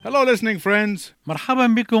Hello listening friends. مرحبا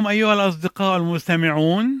بكم أيها الأصدقاء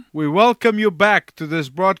المستمعون. We welcome you back to this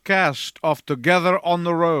broadcast of Together on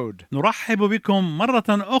the Road. نرحب بكم مرة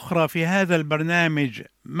أخرى في هذا البرنامج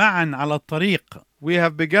معا على الطريق. We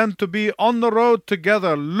have begun to be on the road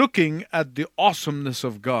together looking at the awesomeness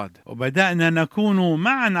of God. وبدأنا نكون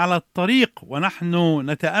معا على الطريق ونحن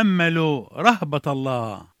نتأمل رهبة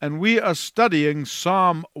الله. And we are studying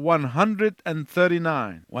Psalm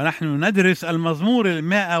 139. ونحن ندرس المزمور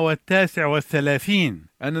 139.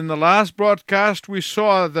 And in the last broadcast we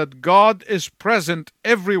saw that God is present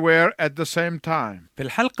everywhere at the same time. في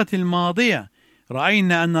الحلقة الماضية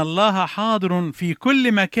رأينا أن الله حاضر في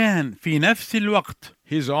كل مكان في نفس الوقت.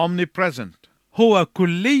 He's omnipresent. هو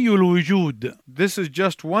كلي الوجود. This is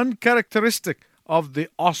just one characteristic of the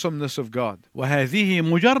awesomeness of God. وهذه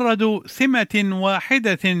مجرد سمة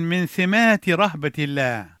واحدة من سمات رهبة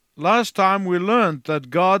الله. Last time we learned that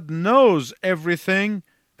God knows everything.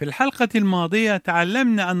 في الحلقة الماضية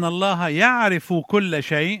تعلمنا أن الله يعرف كل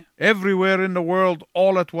شيء. Everywhere in the world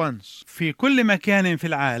all at once. في كل مكان في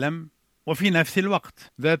العالم وفي نفس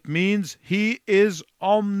الوقت. That means he is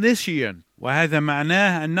omniscient. وهذا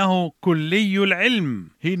معناه أنه كلي العلم.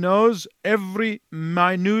 He knows every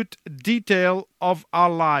minute detail of our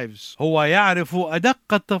lives. هو يعرف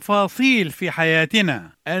أدق التفاصيل في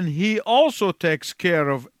حياتنا. And he also takes care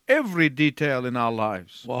of every detail in our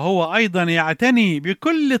lives. وهو أيضا يعتني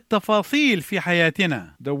بكل التفاصيل في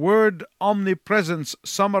حياتنا. The word omnipresence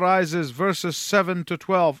summarizes verses 7 to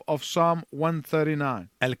 12 of Psalm 139.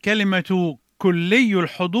 الكلمة كلي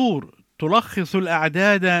الحضور تلخص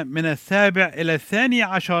الأعداد من 7 إلى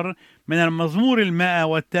 12 من المزمور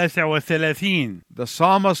 139. The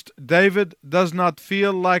psalmist David does not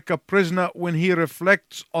feel like a prisoner when he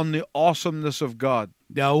reflects on the awesomeness of God.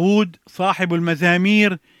 داود صاحب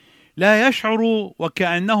المزامير لا يشعر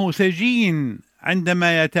وكأنه سجين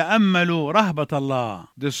عندما يتأمل رهبة الله.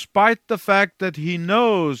 Despite the fact that he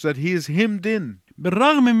knows that he is hemmed in.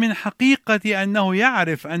 بالرغم من حقيقة أنه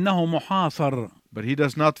يعرف أنه محاصر. But he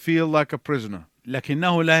does not feel like a prisoner.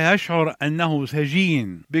 لكنه لا يشعر أنه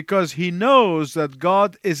سجين. Because he knows that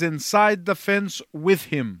God is inside the fence with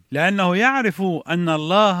him. لأنه يعرف أن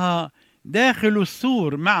الله داخل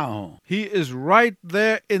السور معه. He is right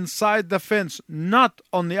there inside the fence, not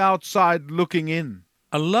on the outside looking in.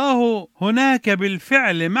 الله هناك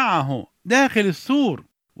بالفعل معه داخل السور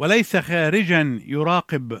وليس خارجا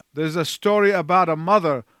يراقب. There's a story about a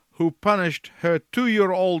mother who punished her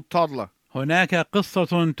 2-year-old toddler. هناك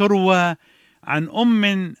قصة تروى عن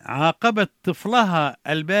أم عاقبت طفلها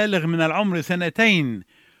البالغ من العمر 2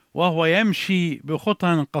 وهو يمشي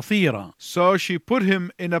بخطى قصيرة. So she put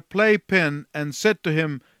him in a playpen and said to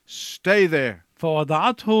him, "Stay there."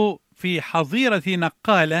 فوضعته في حظيرة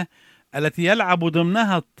نقالة التي يلعب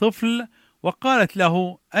ضمنها الطفل وقالت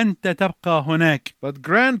له أنت تبقى هناك. But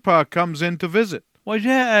grandpa comes in to visit.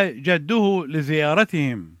 وجاء جده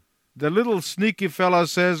لزيارتهم. The little sneaky fella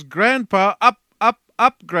says, "Grandpa, up,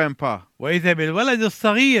 grandpa." وإذا بالولد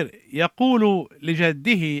الصغير يقول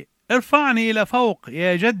لجده ارفعني إلى فوق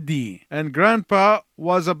يا جدي. And grandpa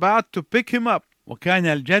was about to pick him up. وكان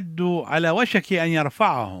الجد على وشك أن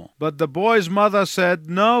يرفعه. But the boy's mother said,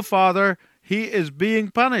 "No, father, he is being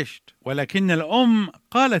punished." ولكن الأم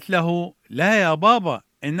قالت له لا يا بابا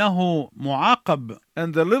إنه معاقب.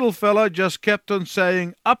 And the little fella just kept on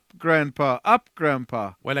saying, "Up, grandpa, up,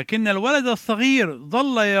 grandpa." ولكن الولد الصغير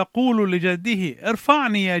ظل يقول لجده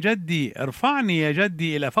ارفعني يا جدي ارفعني يا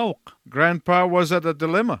جدي إلى فوق. Grandpa was at a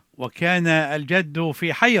dilemma. وكان الجد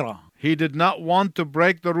في حيرة. He did not want to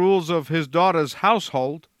break the rules of his daughter's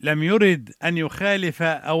household. لم يرد أن يخالف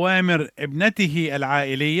أوامر ابنته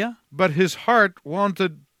العائلية. But his heart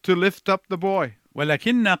wanted to lift up the boy.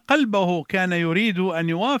 ولكن قلبه كان يريد أن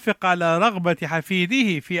يوافق على رغبة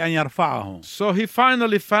حفيده في أن يرفعه. So he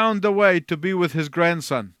finally found a way to be with his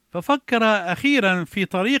grandson. ففكر أخيرا في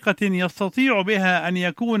طريقة يستطيع بها أن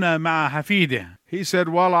يكون مع حفيده. He said,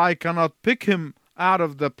 "Well, I cannot pick him out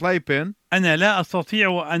of the playpen. أنا لا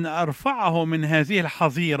أستطيع أن أرفعه من هذه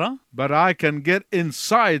الحظيرة. But I can get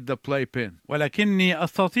inside the playpen." ولكني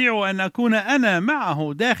أستطيع أن أكون أنا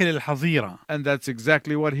معه داخل الحظيرة. And that's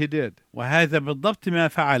exactly what he did. وهذا بالضبط ما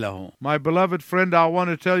فعله. My beloved friend, I want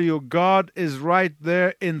to tell you, God is right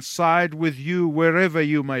there inside with you wherever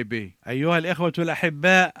you may be. أيها الإخوة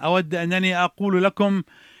الأحباء، أود أنني أقول لكم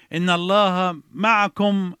إن الله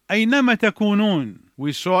معكم أينما تكونون.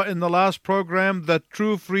 We saw in the last program that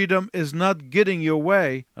true freedom is not getting your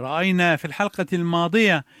way. رأينا في الحلقة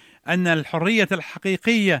الماضية أن الحرية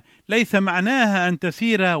الحقيقية ليس معناها أن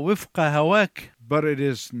تسير وفق هواك. But it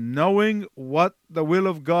is knowing what the will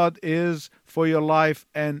of God is for your life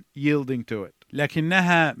and yielding to it.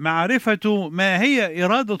 لكنها معرفة ما هي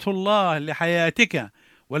إرادة الله لحياتك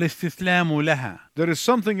والاستسلام لها. There is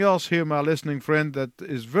something else here, my listening friend, that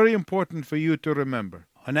is very important for you to remember.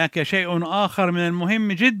 هناك شيء آخر من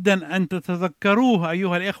المهم جدا أن تتذكروه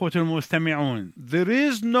أيها الإخوة المستمعون. There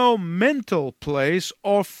is no mental place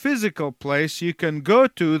or physical place you can go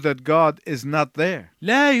to that God is not there.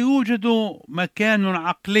 لا يوجد مكان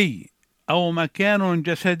عقلي أو مكان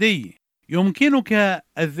جسدي يمكنك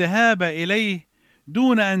الذهاب إليه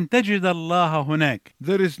دون أن تجد الله هناك.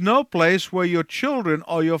 There is no place where your children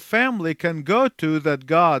or your family can go to that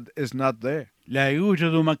God is not there. لا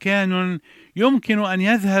يوجد مكان يمكن أن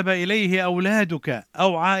يذهب إليه أولادك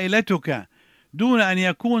أو عائلتك دون أن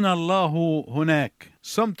يكون الله هناك.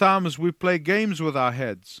 Sometimes we play games with our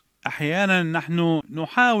heads. أحيانا نحن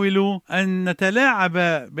نحاول أن نتلاعب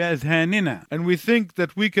بأذهاننا. And we think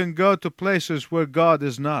that we can go to places where God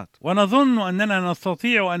is not. ونظن أننا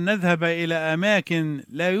نستطيع أن نذهب إلى أماكن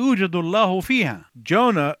لا يوجد الله فيها.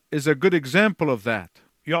 Jonah is a good example of that.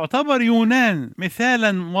 يعتبر يونان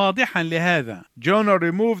مثالا واضحا لهذا. Jonah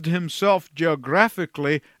removed himself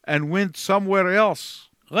geographically and went somewhere else.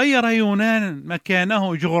 غير يونان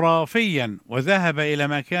مكانه جغرافيا وذهب إلى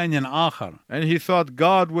مكان آخر. And he thought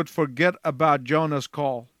God would forget about Jonah's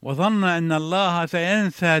call. وظن أن الله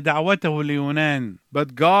سينسى دعوته ليونان.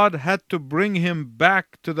 But God had to bring him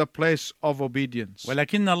back to the place of obedience.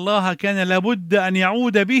 ولكن الله كان لابد أن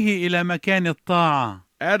يعود به إلى مكان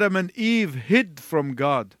الطاعة. Adam and Eve hid from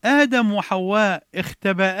God. آدم وحواء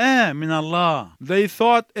اختبأا من الله. They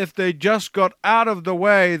thought if they just got out of the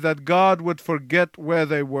way that God would forget where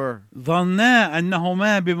they were. ظنا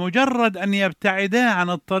أنهما بمجرد أن يبتعدا عن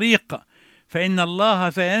الطريق فإن الله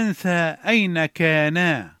سينسى أين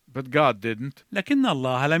كانا. But God didn't. لكن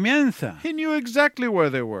الله لم ينسى. He knew exactly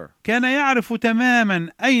where they were. كان يعرف تماما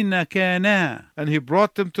أين كانا. And he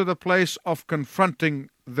brought them to the place of confronting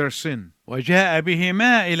their sin. وجاء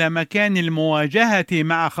بهما إلى مكان المواجهة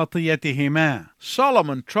مع خطيتهما.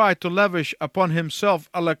 Solomon tried to lavish upon himself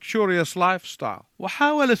a luxurious lifestyle.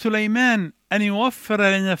 وحاول سليمان أن يوفر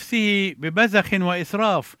لنفسه ببذخ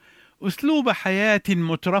وإسراف أسلوب حياة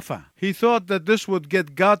مترفة. He thought that this would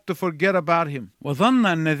get God to forget about him. وظن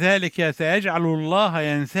أن ذلك سيجعل الله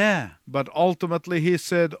ينساه. But ultimately he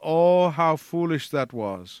said, "Oh, how foolish that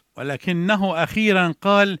was." ولكنه أخيرا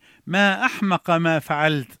قال ما أحمق ما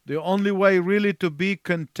فعلت. The only way really to be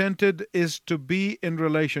contented is to be in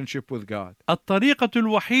relationship with God. الطريقة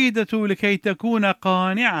الوحيدة لكي تكون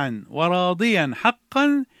قانعا وراضيا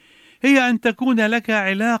حقا هي أن تكون لك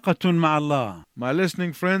علاقة مع الله. My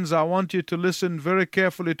listening friends, I want you to listen very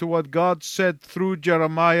carefully to what God said through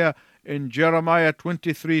Jeremiah in Jeremiah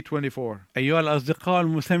 23:24. أيها الأصدقاء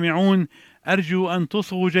المستمعون، أرجو أن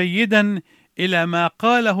تصغوا جيدا إلى ما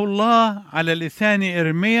قاله الله على لسان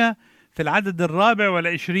إرميا في العدد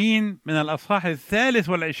 24 من الأصحاح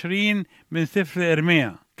 23 من سفر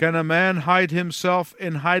إرميا. Can a man hide himself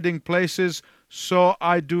in hiding places so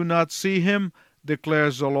I do not see him,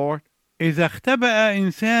 declares the Lord? إذا اختبأ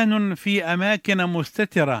إنسان في أماكن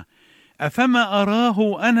مستترة أفما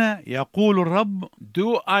أراه أنا، يقول الرب.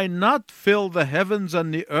 Do I not fill the heavens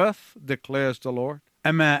and the earth, declares the Lord?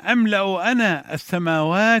 أما أملأ أنا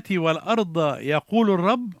السماوات والأرض، يقول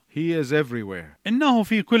الرب. He is everywhere. إنه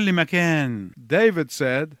في كل مكان. David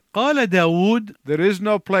said, قال داود: there is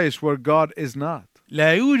no place where God is not.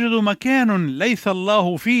 لا يوجد مكان ليس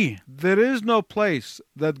الله فيه. There is no place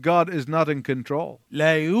that God is not in control.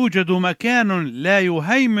 لا يوجد مكان لا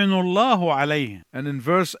يهيمن الله عليه. And in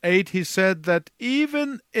verse 8 he said that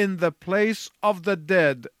even in the place of the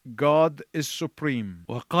dead, God is supreme.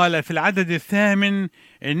 وقال في العدد 8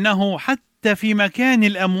 إنه حتى في مكان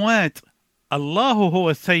الأموات الله هو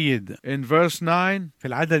السيد. In verse 9 في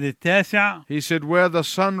العدد 9 he said where the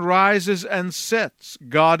sun rises and sets,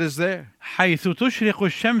 God is there. حيث تشرق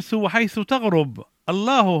الشمس وحيث تغرب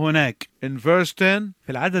الله هناك. In verse 10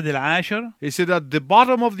 في العدد 10 he said at the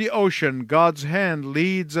bottom of the ocean God's hand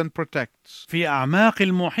leads and protects. في أعماق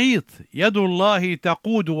المحيط يد الله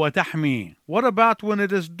تقود وتحمي. What about when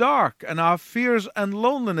it is dark and our fears and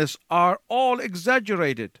loneliness are all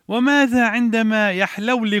exaggerated? وماذا عندما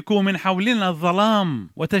يحلولك من حولنا الظلام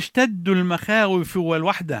وتشتد المخاوف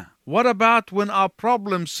والوحدة؟ What about when our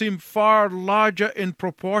problems seem far larger in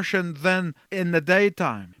proportion than in the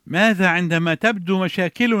daytime? ماذا عندما تبدو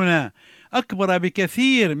مشاكلنا أكبر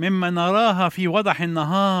بكثير مما نراها في وضح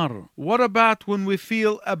النهار؟ What about when we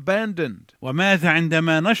feel abandoned? وماذا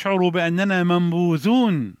عندما نشعر بأننا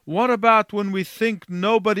منبوذون؟ What about when we think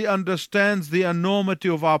nobody understands the enormity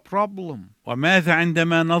of our problem? وماذا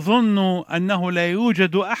عندما نظن أنه لا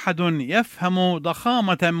يوجد أحد يفهم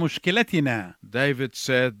ضخامة مشكلتنا؟ David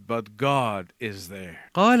said, but God is there.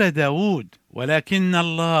 قال داود: ولكن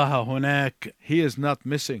الله هناك. He is not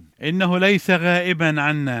missing. إنه ليس غائبا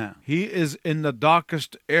عنا. He is in the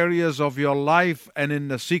darkest areas of your life and in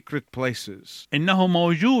the secret places. إنه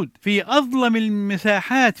موجود في أظلم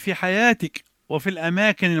المساحات في حياتك وفي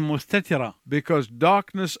الأماكن المستترة. Because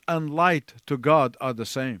darkness and light to God are the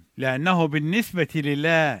same. لأنه بالنسبة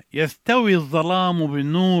لله يستوي الظلام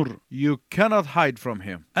بالنور. You cannot hide from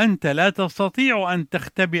him. أنت لا تستطيع أن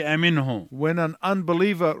تختبئ منه. When an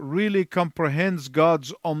unbeliever really comprehends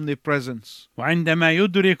God's omnipresence, وعندما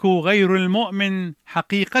يدرك غير المؤمن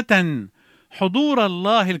حقيقة حضور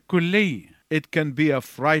الله الكلي، it can be a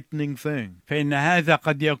frightening thing. فإن هذا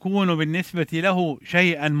قد يكون بالنسبة له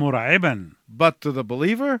شيئا مرعبا. But to the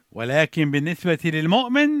believer, ولكن بالنسبة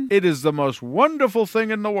للمؤمن it is the most wonderful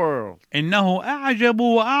thing in the world. إنه أعجب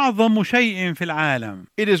وأعظم شيء في العالم.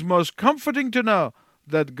 It is most comforting to know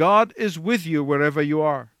that God is with you wherever you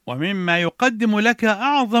are. ومما يقدم لك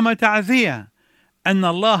أعظم تعزية أن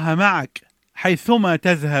الله معك حيثما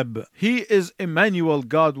تذهب. He is Emmanuel,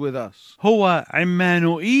 God with us. هو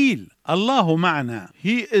عمانوئيل، الله معنا.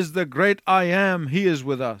 He is the great I am, He is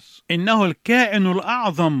with us. إنه الكائن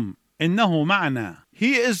الأعظم، إنه معنا.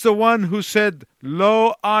 He is the one who said,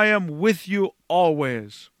 Lo, I am with you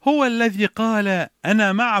always. هو الذي قال: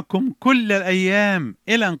 أنا معكم كل الأيام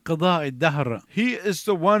إلى انقضاء الدهر. He is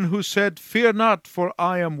the one who said, Fear not, for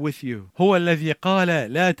I am with you. هو الذي قال: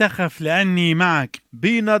 لا تخف لأني معك.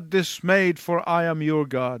 Be not dismayed, for I am your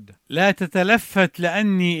God. لا تتلفت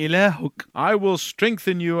لأني إلهك. I will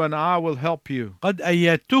strengthen you and I will help you. قد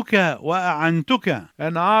أيدتك وأعنتك.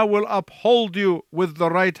 And I will uphold you with the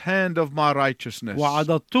right hand of my righteousness.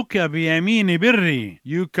 وعضدتك بيمين بري.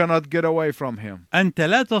 You cannot get away from him. أنت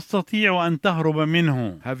لا تستطيع أن تهرب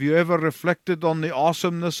منه. Have you ever reflected on the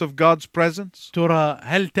awesomeness of God's presence? ترى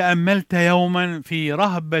هل تأملت يوما في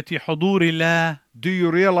رهبة حضور الله؟ Do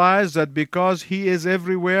you realize that because He is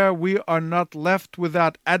everywhere, we are not left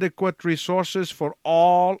without adequate resources for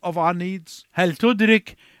all of our needs? هل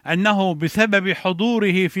تدرك أنه بسبب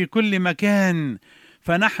حضوره في كل مكان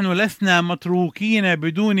فنحن لسنا متروكين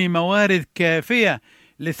بدون موارد كافية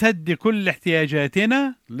لسد كل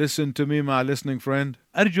احتياجاتنا؟ Listen to me, my listening friend.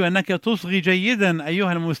 أرجو أنك تصغي جيدا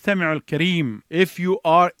أيها المستمع الكريم. If you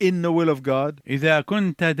are in the will of God, إذا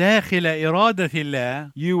كنت داخل إرادة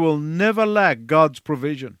الله، you will never lack God's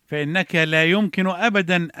provision. فإنك لا يمكن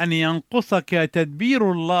أبدا أن ينقصك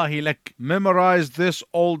تدبير الله لك. Memorize this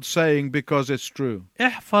old saying because it's true.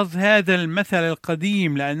 احفظ هذا المثل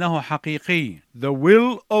القديم لأنه حقيقي. The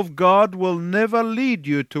will of God will never lead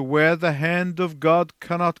you to where the hand of God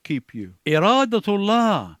cannot keep you. إرادة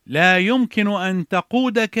الله لا يمكن أن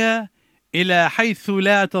تقودك إلى حيث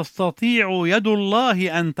لا تستطيع يد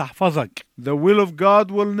الله أن تحفظك. The will of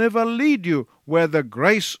God will never lead you where the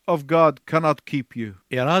grace of God cannot keep you.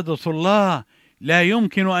 إرادة الله لا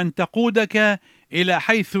يمكن أن تقودك إلى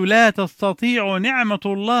حيث لا تستطيع نعمة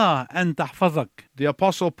الله أن تحفظك. The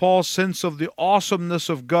Apostle Paul's sense of the awesomeness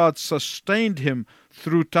of God sustained him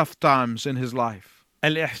through tough times in his life.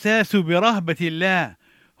 الإحساس برهبة الله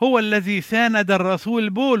هو الذي ساند الرسول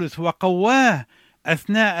بولس وقواه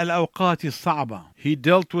أثناء الأوقات الصعبة. He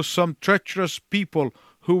dealt with some treacherous people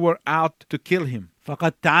who were out to kill him.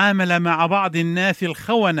 فقد تعامل مع بعض الناس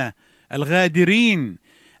الخونة الغادرين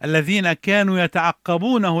الذين كانوا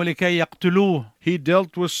يتعقبونه لكي يقتلوه. He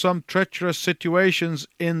dealt with some treacherous situations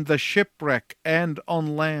in the shipwreck and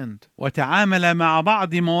on land. وتعامل مع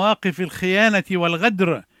بعض مواقف الخيانة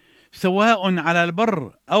والغدر سواء على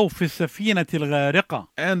البر أو في السفينة الغارقة.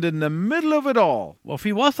 And in the middle of it all,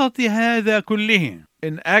 وفي وسط هذا كله،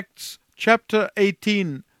 in Acts chapter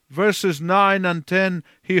 18, verses 9 and 10,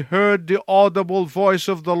 he heard the audible voice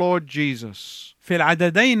of the Lord Jesus. في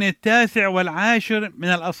العددين 9 و10 من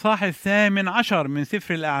الأصحاح 18 من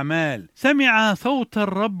سفر الأعمال، سمع صوت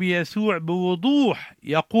الرب يسوع بوضوح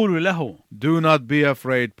يقول له: Do not be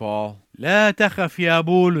afraid, Paul, لا تخف يا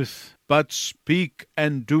بولس، but speak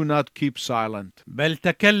and do not keep silent. بل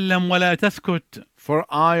تكلم ولا تسكت. For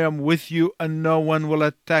I am with you and no one will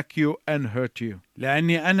attack you and hurt you.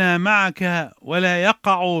 لأني أنا معك ولا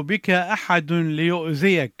يقع بك أحد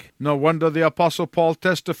ليؤذيك. No wonder the Apostle Paul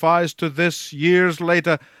testifies to this years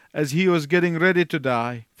later as he was getting ready to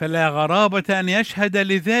die. فلا غرابة أن يشهد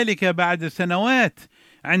لذلك بعد سنوات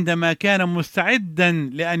عندما كان مستعدا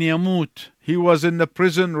لأن يموت. He was in the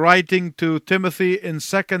prison writing to Timothy in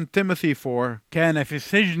 2 Timothy 4. كان في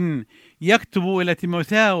السجن يكتب إلى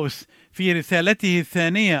تيموثاوس في رسالته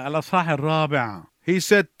الثانية الأصحاح 4. He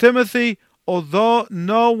said, Timothy, although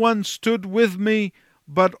no one stood with me,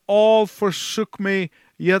 but all forsook me,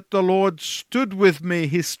 yet the Lord stood with me,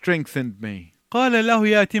 he strengthened me. قال له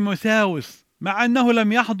يا تيموثاوس: مع أنه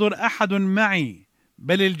لم يحضر أحد معي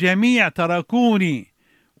بل الجميع تركوني،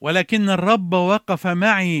 ولكن الرب وقف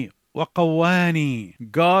معي وقواني.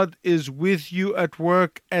 God is with you at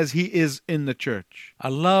work as he is in the church.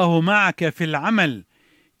 الله معك في العمل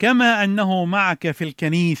كما أنه معك في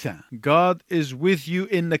الكنيسة. God is with you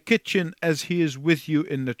in the kitchen as he is with you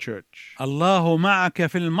in the church. الله معك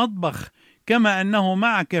في المطبخ كما أنه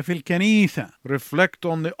معك في الكنيسة. Reflect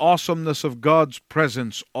on the awesomeness of God's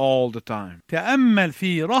presence all the time. تأمل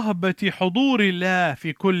في رهبة حضور الله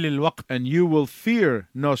في كل الوقت. And you will fear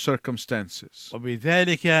no circumstances.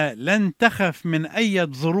 وبذلك لن تخف من أي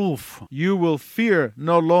ظروف. You will fear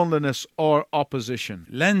no loneliness or opposition.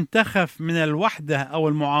 لن تخف من الوحدة أو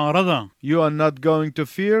المعارضة. You are not going to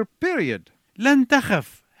fear, period. لن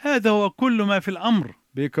تخف، هذا هو كل ما في الأمر.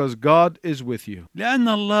 Because God is with you. لأن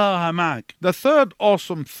الله معك. The third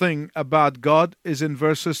awesome thing about God is in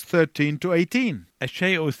verses 13 to 18.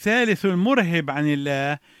 الشيء الثالث المرهب عن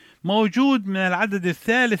الله موجود من العدد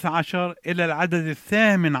 13 إلى العدد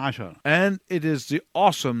 18. And it is the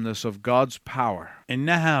awesomeness of God's power.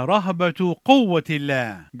 إنها رهبة قوة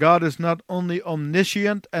الله. God is not only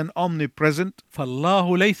omniscient and omnipresent.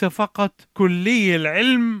 فالله ليس فقط كلي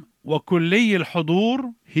العلم وكلي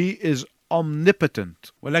الحضور. He is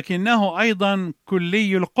omnipotent. ولكنه أيضا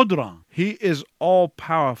كلي القدرة. He is all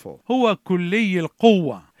powerful. هو كلي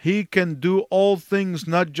القوة. He can do all things,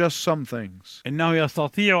 not just some things. إنه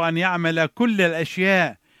يستطيع أن يعمل كل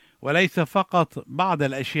الأشياء وليس فقط بعض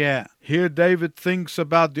الأشياء. Here David thinks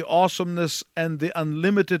about the awesomeness and the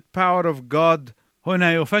unlimited power of God.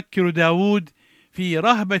 هنا يفكر داود في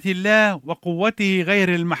رهبة الله وقوته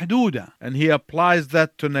غير المحدودة. And he applies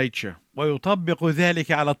that to nature. ويطبق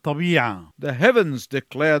ذلك على الطبيعة. The heavens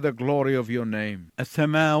declare the glory of your name.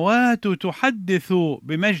 السماوات تحدث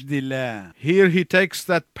بمجد الله. Here he takes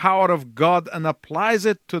that power of God and applies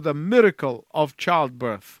it to the miracle of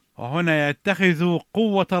childbirth. وهنا يتخذ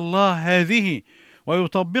قوة الله هذه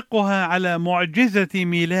ويطبقها على معجزة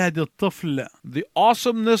ميلاد الطفل. The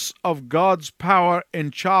awesomeness of God's power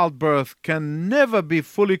in childbirth can never be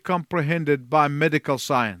fully comprehended by medical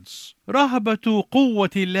science. رهبة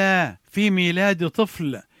قوة الله في ميلاد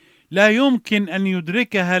طفل لا يمكن أن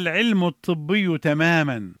يدركها العلم الطبي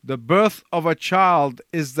تماما. The birth of a child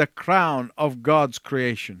is the crown of God's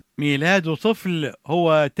creation. ميلاد طفل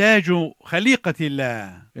هو تاج خليقة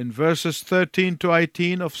الله. In verses 13 to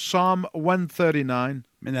 18 of Psalm 139,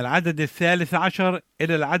 من العدد 13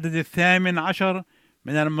 إلى العدد 18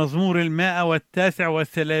 من المزمور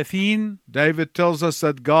 139، David tells us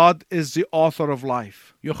that God is the author of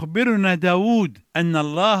life. يخبرنا داود أن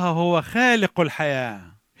الله هو خالق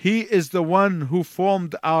الحياة. He is the one who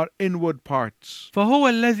formed our inward parts. فهو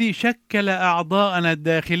الذي شكل أعضاءنا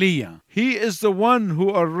الداخلية. He is the one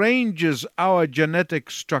who arranges our genetic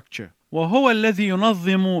structure. وهو الذي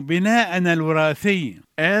ينظم بناءنا الوراثي.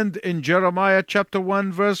 And in Jeremiah chapter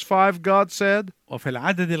 1 verse 5 God said, وفي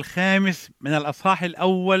العدد 5 من الأصحاح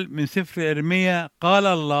الأول من سفر إرميا قال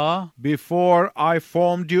الله: Before I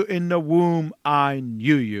formed you in the womb, I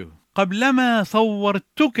knew you. قبلما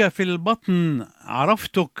صورتك في البطن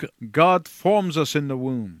عرفتك. God forms us in the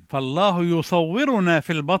womb. فالله يصورنا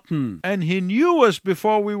في البطن. And he knew us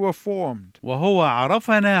before we were formed. وهو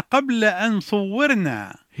عرفنا قبل أن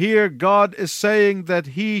صورنا. Here God is saying that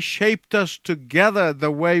he shaped us together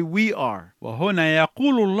the way we are. وهنا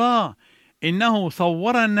يقول الله إنه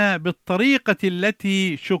صورنا بالطريقة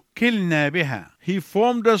التي شكلنا بها. He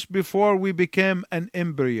formed us before we became an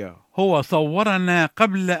embryo. هو صورنا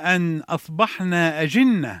قبل أن أصبحنا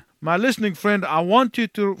أجنة. My listening friend, I want you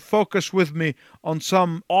to focus with me on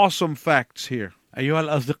some awesome facts here. أيها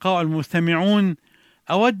الأصدقاء المستمعون،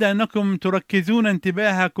 أود أنكم تركزون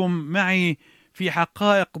انتباهكم معي في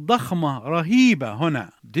حقائق ضخمة رهيبة هنا.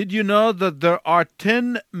 Did you know that there are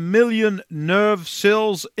 10 million nerve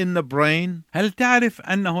cells in the brain? هل تعرف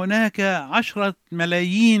أن هناك 10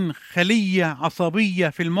 ملايين خلية عصبية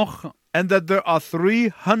في المخ؟ And that there are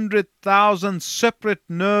 300,000 separate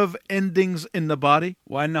nerve endings in the body?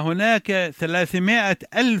 وأن هناك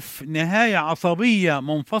 300,000 نهاية عصبية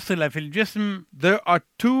منفصلة في الجسم. There are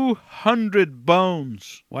 200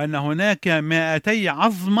 bones. وأن هناك 200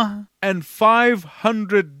 عظمة. And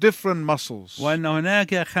 500 different muscles. وأن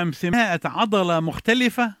هناك 500 عضلة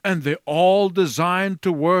مختلفة. And they're all designed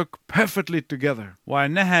to work perfectly together.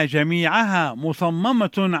 وأنها جميعها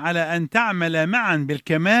مصممة على أن تعمل معا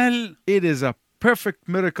بالكمال. It is a perfect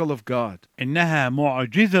miracle of God. إنها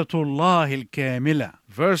معجزة الله الكاملة.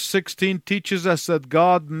 Verse 16 teaches us that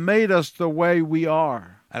God made us the way we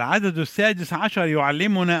are. العدد 16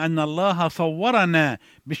 يعلمنا أن الله صورنا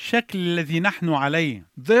بالشكل الذي نحن عليه.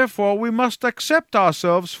 Therefore, we must accept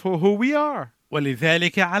ourselves for who we are.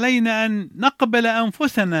 ولذلك علينا أن نقبل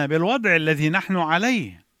أنفسنا بالوضع الذي نحن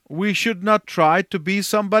عليه. We should not try to be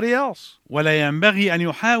somebody else. ولا ينبغي أن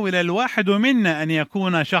يحاول الواحد منا أن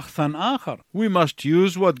يكون شخصا آخر. We must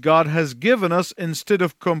use what God has given us instead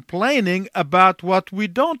of complaining about what we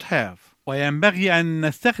don't have. وينبغي أن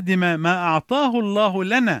نستخدم ما أعطاه الله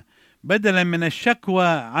لنا بدلا من الشكوى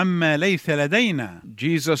عما ليس لدينا.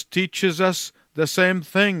 Jesus teaches us the same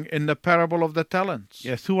thing in the parable of the talents.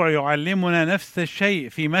 يسوع يعلمنا نفس الشيء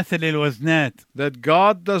في مثل الوزنات. That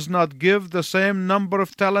God does not give the same number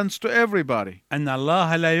of talents to everybody. أن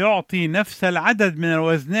الله لا يعطي نفس العدد من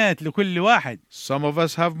الوزنات لكل واحد. Some of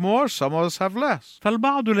us have more, some of us have less.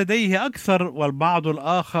 فالبعض لديه أكثر والبعض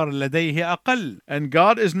الآخر لديه أقل. And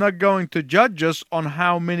God is not going to judge us on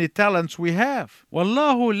how many talents we have.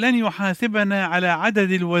 والله لن يحاسبنا على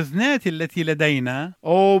عدد الوزنات التي لدينا.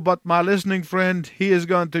 Oh, but my listening friend, He is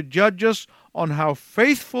going to judge us on how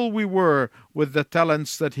faithful we were with the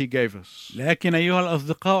talents that He gave us. لكن أيها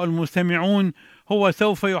الأصدقاء المستمعون، هو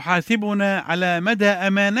سوف يحاسبنا على مدى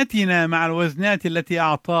أمانتنا مع الوزنات التي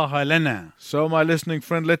أعطاها لنا. So my listening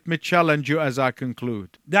friend, let me challenge you as I conclude.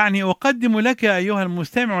 دعني أقدم لك أيها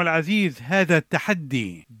المستمع العزيز هذا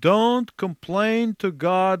التحدي. Don't complain to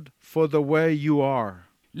God for the way you are.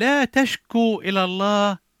 لا تشكو إلى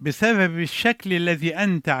الله بسبب الشكل الذي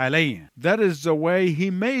أنت عليه. That is the way He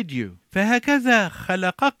made you. فهكذا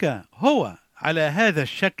خلقك هو على هذا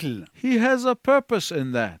الشكل. He has a purpose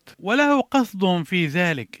in that. وله قصد في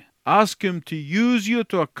ذلك. Ask Him to use you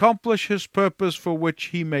to accomplish His purpose for which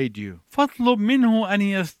He made you. فاطلب منه أن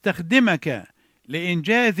يستخدمك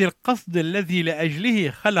لإنجاز القصد الذي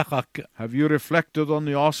لأجله خلقك. Have you reflected on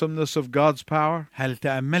the awesomeness of God's power? هل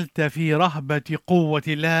تأملت في رهبة قوة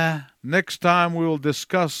الله؟ Next time we will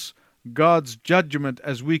discuss God's judgment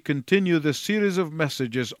as we continue the series of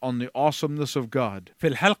messages on the awesomeness of God. في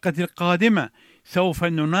الحلقة القادمة سوف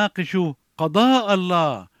نناقش قضاء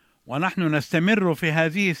الله، ونحن نستمر في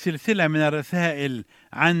هذه السلسلة من الرسائل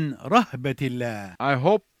عن رهبة الله. I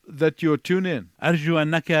hope that you tune in. أرجو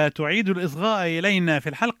أنك تعيد الإصغاء إلينا في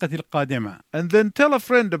الحلقة القادمة. And then tell a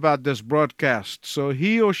friend about this broadcast so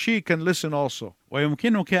he or she can listen also.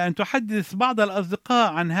 ويمكنك أن تحدث بعض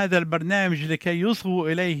الأصدقاء عن هذا البرنامج لكي يصغوا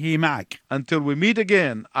إليه معك. Until we meet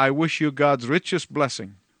again, I wish you God's richest blessing.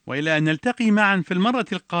 وإلى أن نلتقي معا في المرة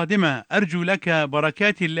القادمة، أرجو لك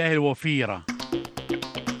بركات الله الوفيرة.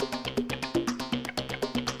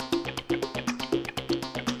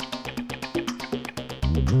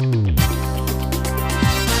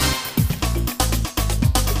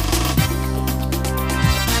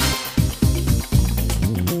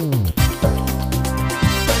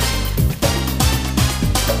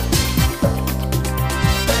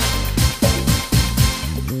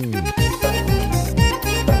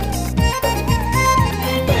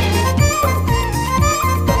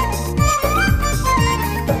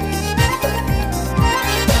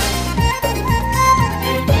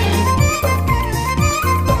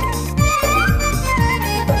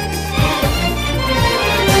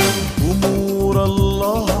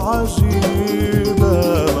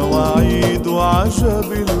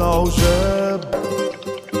 عجب العجاب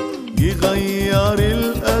يغير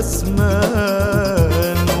الأزمان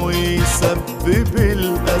ويسبب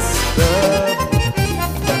الأسباب.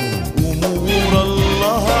 أمور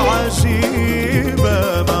الله عجيبة،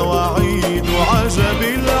 مواعيد عجب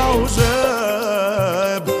العجاب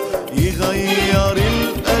يغير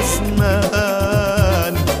الأزمان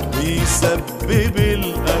ويسبب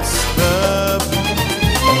الأسباب.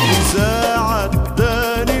 إذا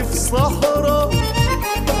عداني في صحراء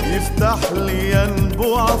يفتح لي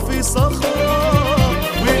ينبوع في صخرة،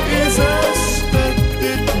 وإذا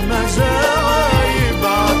اشتدت مجاعة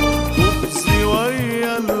يبعت خبزي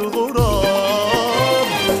ويا الغراب.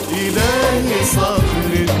 إلهي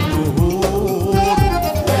صخر الدهور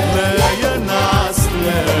لا ينعس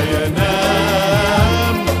لا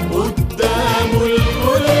ينام، قدامه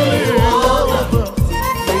الكل واضح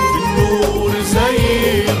في النور زي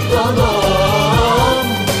الظلام،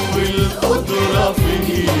 والقدرة في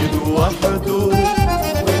ايده وحده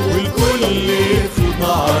والكل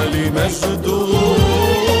يخضع لمجده.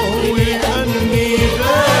 ولأني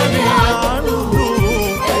غني عنه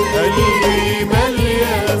قلبي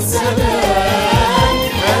مليان سلام،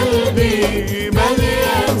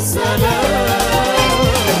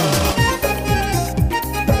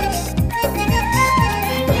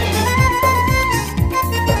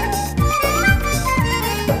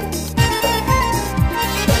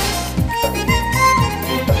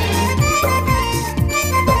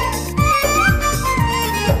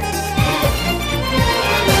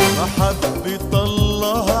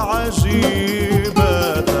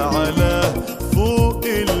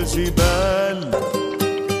 الجبال،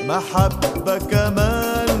 محبة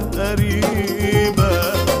كمان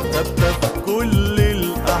قريبة ثابتة في كل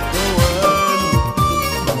الأحوال.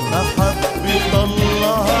 محبة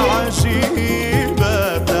الله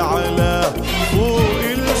عجيبة تعلى فوق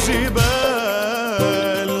الجبال،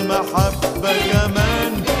 محبة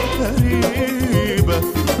كمان قريبة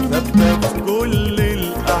ثابتة في كل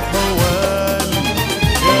الأحوال.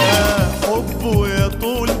 يا حب ويا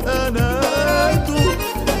طول أناته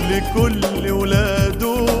لكل ولاده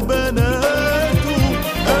وبناته،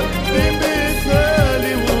 قد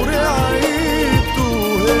مثالي ورعايته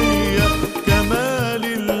هي كمال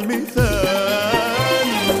المثال.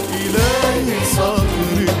 إلهي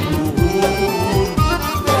صخر الدهور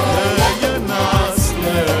لا ينعس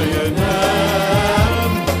لا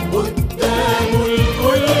ينام، قدامه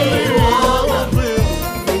الكل واضح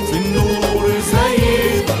في النور زي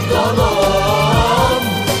الظلام،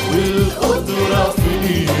 والقدرة في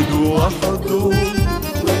ايده وحده،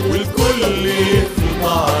 والكل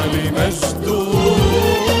يخضع لمجده.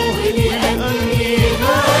 ولأني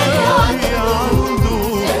غالي عنده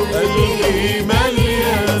قلبي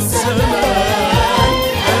مليان سلام،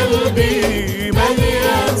 قلبي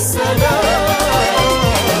مليان سلام.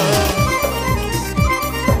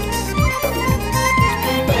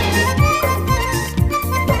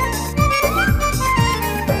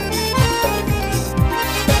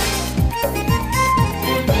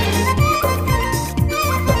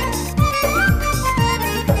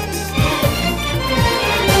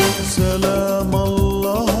 سلام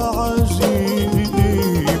الله عجيب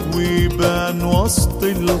ويبان وسط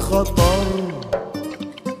الخطر،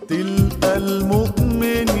 تلقى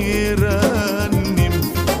المؤمن يرنم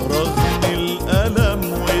رغم الألم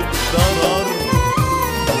والضرر.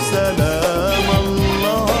 سلام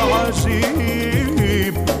الله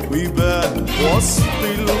عجيب ويبان وسط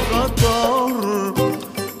الخطر،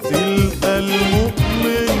 تلقى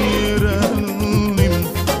المؤمن يرنم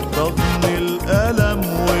رغم الألم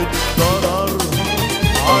والضرر،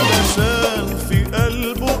 علشان في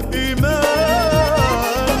قلبه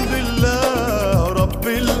إيمان بالله رب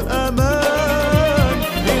الأمان.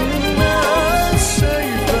 الناس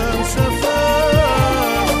شايفة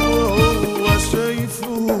شفاف وهو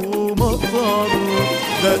شايفه مطر،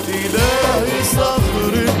 ده إلهي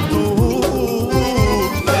صخر الدهور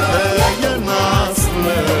لا ينعس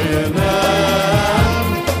لا ينام،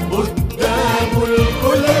 قدامه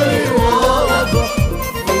الكل واضح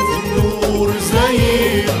في النور زي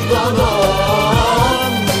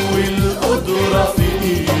الظلام، والقدرة في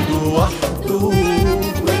ايده وحده،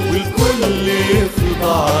 والكل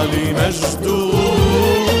يخضع لمجده.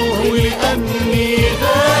 ولأني